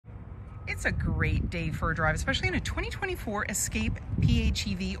It's a great day for a drive, especially in a 2024 Escape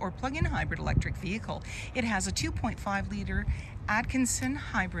PHEV or plug-in hybrid electric vehicle. It has a 2.5-liter Atkinson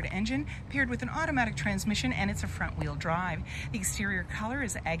hybrid engine paired with an automatic transmission, and it's a front-wheel drive. The exterior color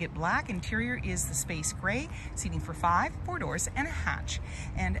is agate black, interior is the space gray, seating for 5, 4 doors, and a hatch.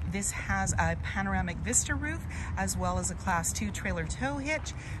 And this has a panoramic vista roof, as well as a Class 2 trailer tow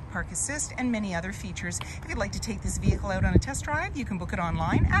hitch, park assist, and many other features. If you'd like to take this vehicle out on a test drive, you can book it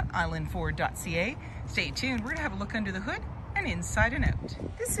online at islandford.ca. Stay tuned, we're gonna have a look under the hood and inside and out.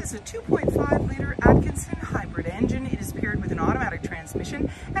 This is a 2.5-liter Atkinson hybrid engine. It is paired with an automatic transmission,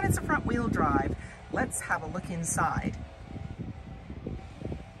 and it's a front-wheel drive. Let's have a look inside.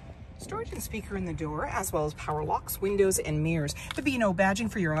 Storage and speaker in the door, as well as power locks, windows, and mirrors. The B&O badging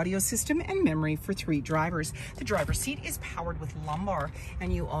for your audio system and memory for 3 drivers. The driver's seat is powered with lumbar,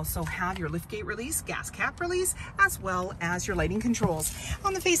 and you also have your liftgate release, gas cap release, as well as your lighting controls.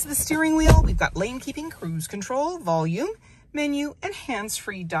 On the face of the steering wheel, we've got lane keeping, cruise control, volume, menu, and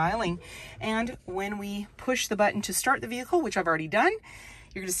hands-free dialing. And when we push the button to start the vehicle, which I've already done,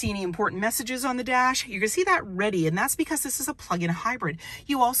 you're going to see any important messages on the dash. You're going to see that ready, and that's because this is a plug-in hybrid.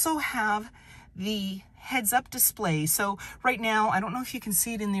 You also have the heads-up display. So right now, I don't know if you can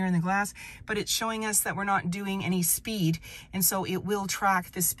see it in there in the glass, but it's showing us that we're not doing any speed, and so it will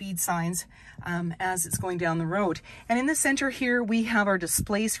track the speed signs as it's going down the road. And in the center here, we have our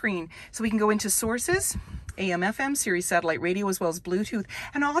display screen. So we can go into sources, AM, FM, Sirius satellite radio, as well as Bluetooth.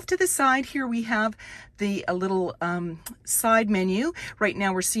 And off to the side here, we have the little side menu. Right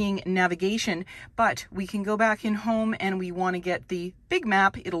now we're seeing navigation, but we can go back in home and we want to get the big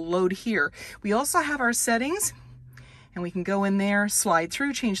map. It'll load here. We also have our settings, and we can go in there, slide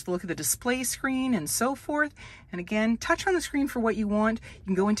through, change the look of the display screen, and so forth. And again, touch on the screen for what you want. You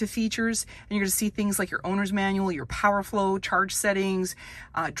can go into features, and you're going to see things like your owner's manual, your power flow, charge settings,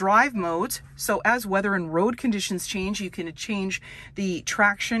 drive modes. So as weather and road conditions change, you can change the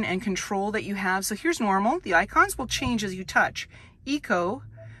traction and control that you have. So here's normal. The icons will change as you touch. Eco,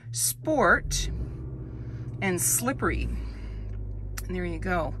 Sport, and Slippery. And there you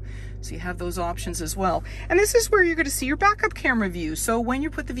go. So you have those options as well. And this is where you're going to see your backup camera view. So when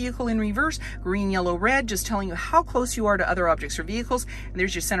you put the vehicle in reverse, green, yellow, red, just telling you how close you are to other objects or vehicles. And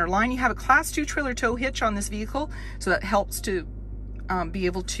there's your center line. You have a Class 2 trailer tow hitch on this vehicle, so that helps to be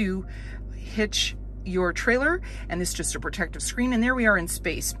able to hitch your trailer. And this is just a protective screen. And there we are in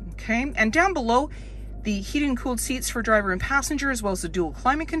space. Okay. And down below, the heated and cooled seats for driver and passenger, as well as the dual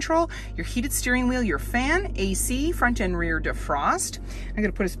climate control, your heated steering wheel, your fan, AC, front and rear defrost. I'm going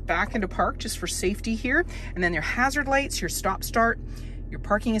to put us back into park just for safety here. And then your hazard lights, your stop start, your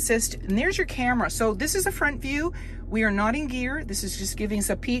parking assist, and there's your camera. So this is a front view. We are not in gear. This is just giving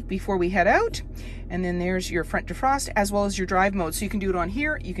us a peek before we head out. And then there's your front defrost, as well as your drive mode. So you can do it on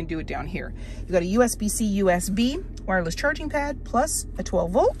here, you can do it down here. You've got a USB-C, USB, wireless charging pad, plus a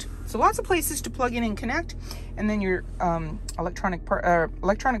 12 volt. So lots of places to plug in and connect. And then your electronic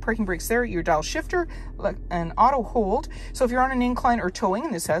parking brakes there, your dial shifter, and auto hold. So if you're on an incline or towing,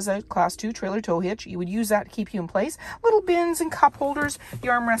 and this has a Class 2 trailer tow hitch, you would use that to keep you in place. Little bins and cup holders. The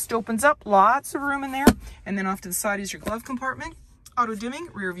armrest opens up, lots of room in there. And then off to the side is your glove compartment, auto dimming,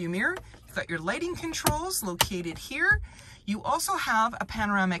 rear view mirror. You've got your lighting controls located here. You also have a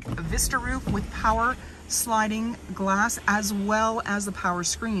panoramic vista roof with power sliding glass, as well as the power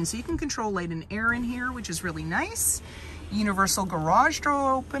screen. So you can control light and air in here, which is really nice. Universal garage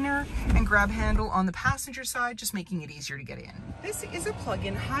door opener and grab handle on the passenger side, just making it easier to get in. This is a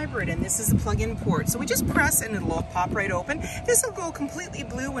plug-in hybrid, and this is a plug-in port. So we just press and it'll pop right open. This will go completely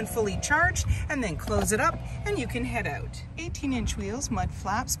blue when fully charged, and then close it up and you can head out. 18-inch wheels, mud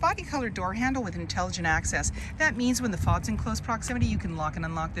flaps, body colored door handle with intelligent access. That means when the fob's in close proximity, you can lock and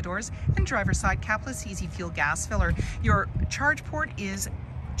unlock the doors, and driver's side capless easy fuel gas filler. Your charge port is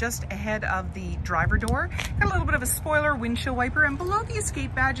just ahead of the driver door. Got a little bit of a spoiler, windshield wiper, and below the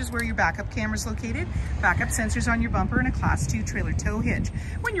escape badge is where your backup camera is located. Backup sensors on your bumper, and a Class 2 trailer tow hitch.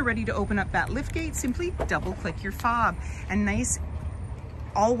 When you're ready to open up that lift gate, simply double click your fob. And nice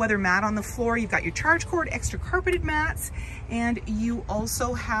all-weather mat on the floor. You've got your charge cord, extra carpeted mats, and you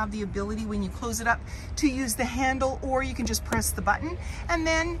also have the ability when you close it up to use the handle, or you can just press the button and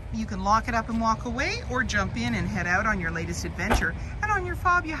then you can lock it up and walk away, or jump in and head out on your latest adventure. And on your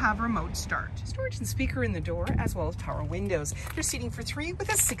fob you have remote start. Storage and speaker in the door, as well as power windows. There's seating for 3 with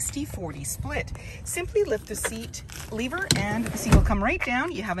a 60-40 split. Simply lift the seat lever and the seat will come right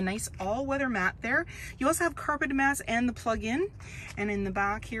down. You have a nice all-weather mat there. You also have carpeted mats and the plug-in, and in the back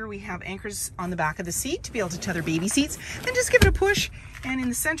back here, we have anchors on the back of the seat to be able to tether baby seats. Then just give it a push, and in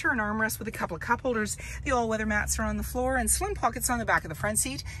the center, an armrest with a couple of cup holders. The all-weather mats are on the floor and slim pockets on the back of the front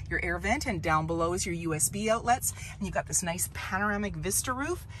seat. Your air vent, and down below is your USB outlets. And you've got this nice panoramic vista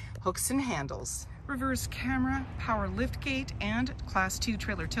roof, hooks and handles. Reverse camera, power lift gate, and Class 2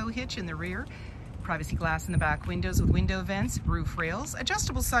 trailer tow hitch in the rear. Privacy glass in the back windows with window vents, roof rails,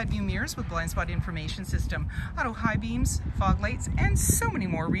 adjustable side view mirrors with blind spot information system, auto high beams, fog lights, and so many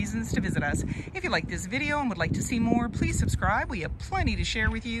more reasons to visit us. If you like this video and would like to see more, please subscribe. We have plenty to share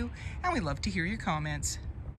with you, and we love to hear your comments.